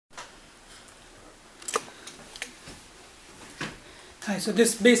Hi, so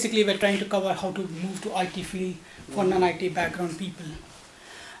this basically we're trying to cover how to move to IT field for non-IT background people.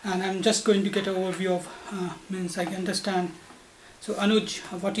 And I'm just going to get an overview of, means I can understand. So Anuj,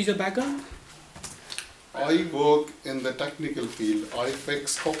 what is your background? I work in the technical field. I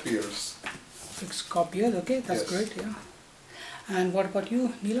fix copiers. Fixed copiers, okay, that's Yes. great, yeah. And what about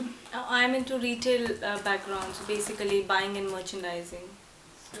you, Neelam? I'm into retail background, so basically buying and merchandising.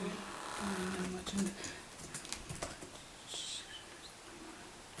 So,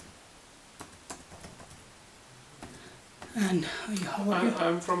 And how are you?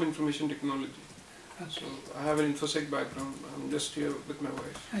 I'm from information technology, Okay, so I have an infosec background. I'm just here with my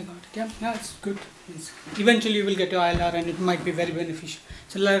wife. I got it. Yeah, it's good. Eventually you will get your ILR and it might be very beneficial.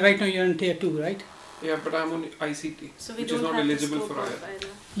 So right now you're in tier 2, right? Yeah, but I'm on ICT, so we which is don't not have the eligible scope for of ILR. either.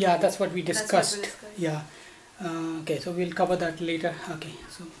 Yeah, that's what we That's what discussed. we discussed. Yeah. Okay, so we'll cover that later. Okay,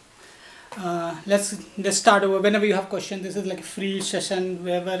 so let's start over. Whenever you have questions, this is like a free session.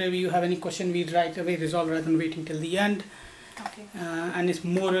 Wherever you have any question, we right away resolve rather than waiting till the end. Okay. And it's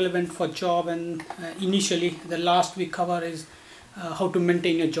more relevant for job. And initially, the last we cover is how to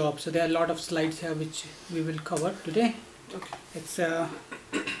maintain your job. So there are a lot of slides here which we will cover today. Okay. It's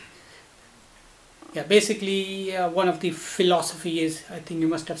yeah, basically one of the philosophy is, I think you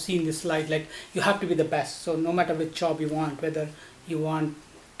must have seen this slide, like you have to be the best. So no matter which job you want, whether you want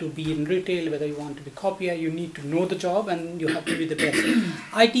to be in retail, whether you want to be copier, you need to know the job and you have to be the best.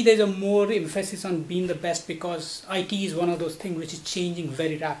 IT, there's a more emphasis on being the best because IT is one of those things which is changing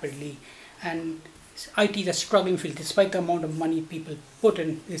very rapidly, and IT is a struggling field despite the amount of money people put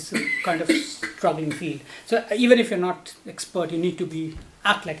in. It's a kind of struggling field. So even if you're not expert, you need to be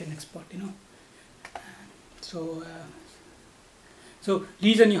act like an expert, you know. So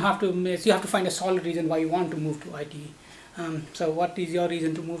reason you have to find a solid reason why you want to move to IT. So what is your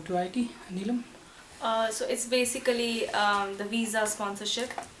reason to move to IT, Neelam? So it's basically the visa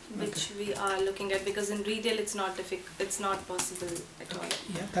sponsorship, which we are looking at, because in retail it's not possible at all.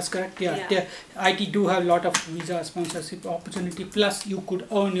 Yeah, that's correct. Yeah. Yeah. IT do have a lot of visa sponsorship opportunity. Plus, you could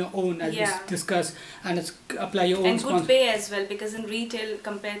earn your own, as we Yeah. discussed, and apply your own And good sponsor. pay as well, because in retail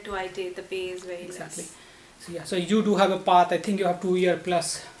compared to IT, the pay is very Exactly. less. So yeah, so you do have a path. I think you have 2 year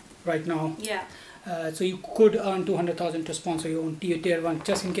plus right now. Yeah. So you could earn 200,000 to sponsor your own tier 1.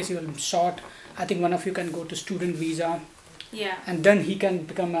 Just in case you are short, I think one of you can go to student visa, Yeah. and then he can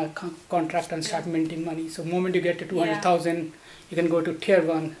become a contractor and start minting money. So moment you get to 200,000, you can go to tier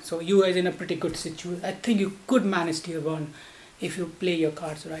 1. So you guys in a pretty good situation. I think you could manage tier 1 if you play your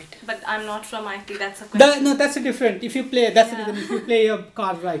cards right. But I'm not from IT. That's a question. No, that's a different. If you play, that's the Yeah. reason. If you play your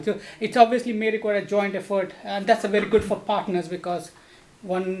cards right, so it's obviously may require a joint effort, and that's a very good for partners because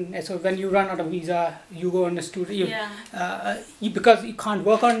so when you run out of visa, you go on a student. Yeah. Because you can't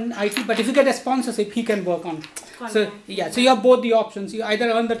work on IT, but if you get a sponsorship, he can work on. So Content. yeah, so you have both the options. You either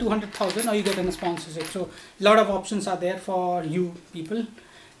earn the 200,000 or you get a sponsorship. So a lot of options are there for you people.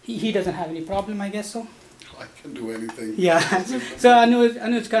 He doesn't have any problem, I guess so. I can do anything. Yeah. So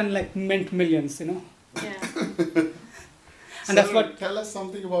Anuj can like mint millions, you know. Yeah. And that's So what. Tell us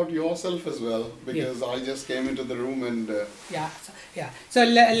something about yourself as well, because I just came into the room and Yeah. So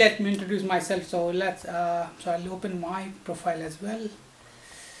let me introduce myself. So so I'll open my profile as well.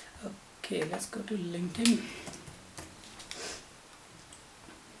 Okay, let's go to LinkedIn.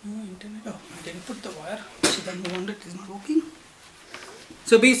 No internet. Oh, I didn't put the wire. So then no wonder it is not working.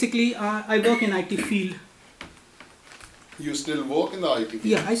 So basically, I work in IT field. you still work in the IT field.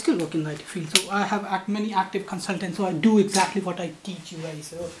 Yeah, I still work in the IT field. So I have many active consultants. So I do exactly what I teach you guys.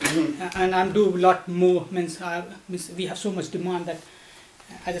 So and I do a lot more. Means we have so much demand that,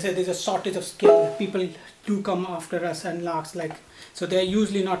 as I said, there's a shortage of skill. People do come after us and ask like, so they're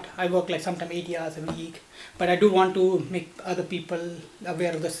usually not. I work like sometimes 80 hours a week, but I do want to make other people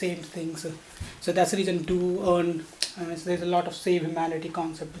aware of the same things. So that's the reason to earn. So there's a lot of save humanity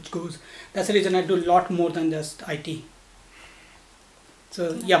concept which goes. That's the reason I do a lot more than just IT.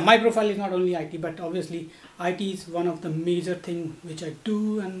 So yeah, my profile is not only IT, but obviously IT is one of the major thing which I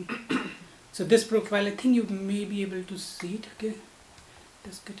do. And so this profile, I think you may be able to see it. Okay,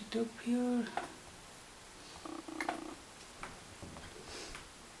 let's get it up here.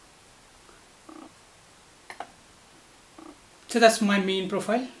 So that's my main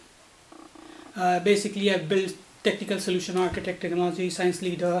profile. Basically, I've built technical solution architect, technology science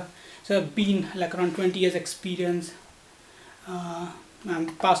leader. So I've been like around 20 years experience.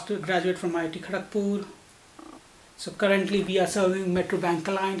 I'm past graduate from IIT Kharagpur. So currently we are serving Metro Bank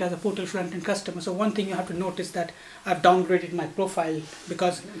client as a portal front-end customer. So one thing you have to notice that I've downgraded my profile,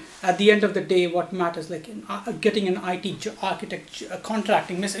 because at the end of the day, what matters, like getting an IT architect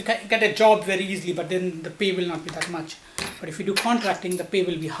contracting, means you can get a job very easily, but then the pay will not be that much. But if you do contracting, the pay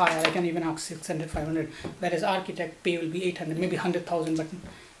will be higher. I can even ask 600, 500, whereas architect pay will be 800, maybe 100,000, but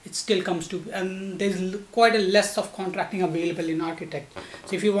it still comes to, and there's quite a less of contracting available in architect.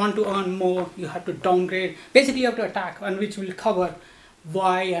 So if you want to earn more, you have to downgrade. Basically you have to attack, and which will cover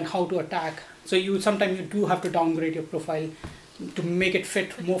why and how to attack. So sometimes you do have to downgrade your profile to make it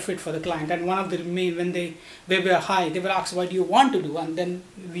more fit for the client. And one of the main, when they were high, they will ask, what do you want to do? And then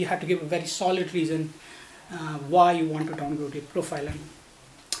we had to give a very solid reason why you want to downgrade your profile. And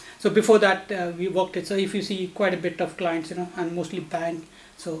so before that we worked it. So if you see quite a bit of clients, and mostly bank.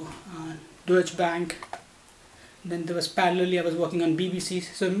 So Deutsche Bank. Then there was parallelly I was working on BBC.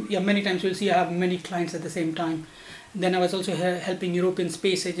 So yeah, many times you'll see I have many clients at the same time. Then I was also helping European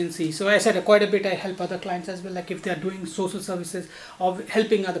Space Agency. So I said quite a bit I help other clients as well. Like if they are doing social services or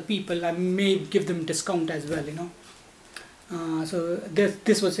helping other people, I may give them discount as well. So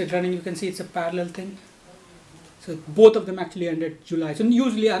this was it running. You can see it's a parallel thing. So both of them actually ended July. So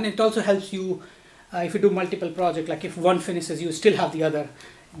usually, and it also helps you if you do multiple projects. Like if one finishes, you still have the other.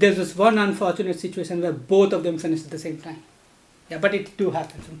 There's this one unfortunate situation where both of them finish at the same time. Yeah, but it do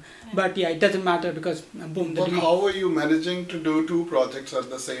happen. Yeah. But yeah, it doesn't matter because boom. But how were you managing to do two projects at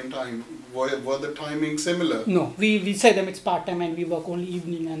the same time? Were the timing similar? No, we say them it's part-time and we work only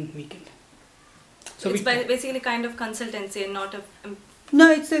evening and weekend. So it's basically kind of consultancy and not a... No,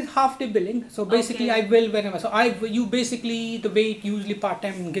 it's a half-day billing. So basically Okay. I will whenever. So you basically, the way it usually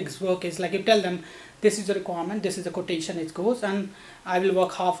part-time gigs work is like you tell them, this is the requirement, this is the quotation, it goes, and I will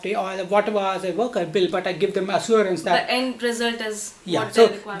work half-day or whatever hours I work, I bill, but I give them assurance that... The end result is Yeah, what so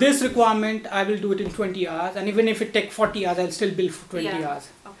the requirement this is. requirement, I will do it in 20 hours, and even if it takes 40 hours, I'll still bill for 20 Yeah. hours.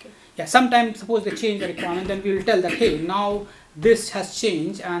 Okay. Yeah, sometimes suppose they change the requirement, then we will tell that, hey, now this has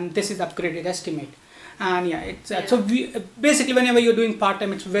changed and this is upgraded estimate. And yeah, it's so we basically whenever you're doing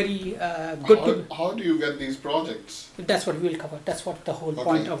part-time, it's very good How do you get these projects? that's what we'll cover. That's what the whole Okay.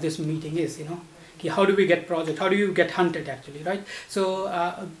 point of this meeting is, Okay, how do we get project? How do you get hunted actually, right? So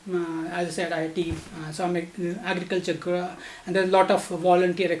as I said, IT, so I'm agriculture, and there's a lot of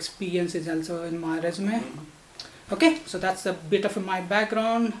volunteer experiences also in my resume. Okay, so that's a bit of my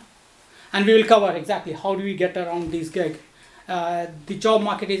background, and we will cover exactly how do we get around these gigs. The job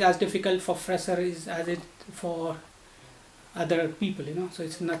market is as difficult for fresher as it for other people, so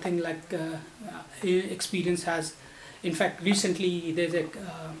it's nothing like experience has. In fact, recently there's a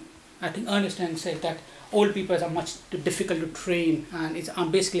I think Ernest & said that old people are much too difficult to train, and it's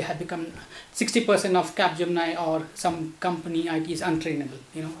basically had become 60% of Capgemini or some company IT is untrainable,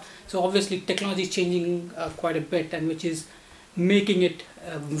 So obviously technology is changing quite a bit, and which is making it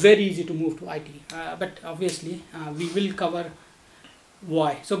very easy to move to IT. But obviously we will cover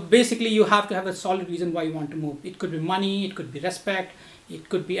why. So basically you have to have a solid reason why you want to move. It could be money, it could be respect, it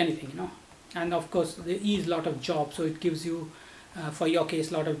could be anything, And of course there is a lot of jobs, so it gives you for your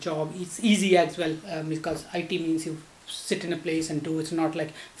case a lot of job. It's easy as well because IT means you sit in a place and do. It's not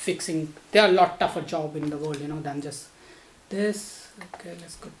like fixing. There are a lot tougher job in the world, than just this. Okay,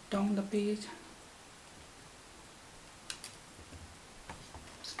 let's go down the page.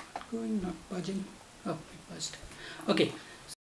 It's not going, not budging. Oh, it buzzed. Okay,